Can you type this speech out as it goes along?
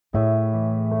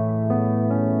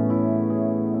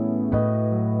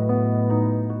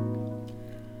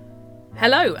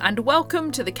Hello and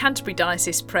welcome to the Canterbury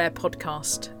Diocese Prayer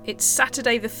Podcast. It's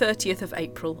Saturday the 30th of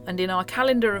April, and in our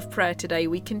calendar of prayer today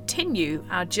we continue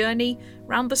our journey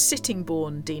round the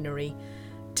Sittingbourne Deanery.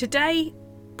 Today,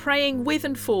 praying with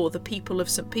and for the people of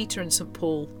St Peter and St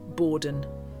Paul, Borden.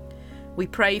 We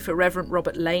pray for Reverend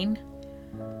Robert Lane,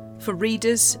 for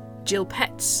readers Jill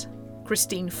Petts,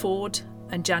 Christine Ford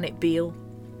and Janet Beale,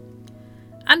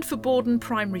 and for Borden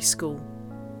Primary School.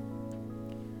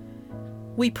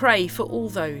 We pray for all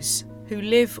those who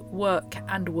live, work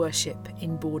and worship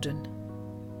in Borden.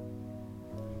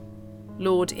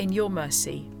 Lord, in your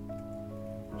mercy,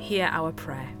 hear our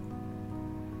prayer.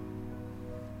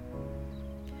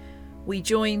 We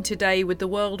join today with the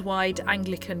Worldwide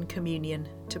Anglican Communion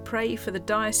to pray for the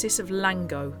Diocese of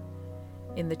Lango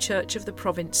in the Church of the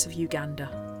Province of Uganda.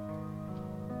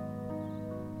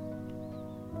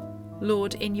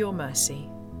 Lord, in your mercy,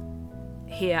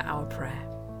 hear our prayer.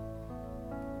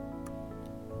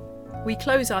 We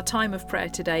close our time of prayer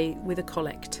today with a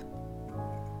collect.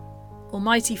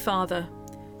 Almighty Father,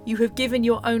 you have given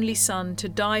your only Son to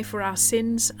die for our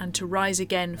sins and to rise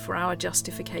again for our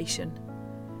justification.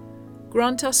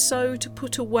 Grant us so to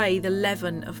put away the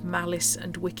leaven of malice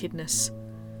and wickedness,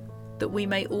 that we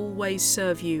may always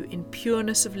serve you in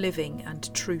pureness of living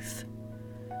and truth.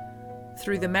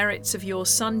 Through the merits of your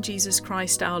Son, Jesus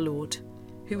Christ our Lord,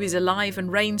 who is alive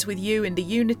and reigns with you in the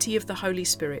unity of the Holy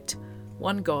Spirit,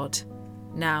 one God,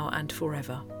 now and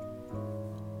forever.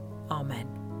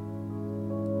 Amen.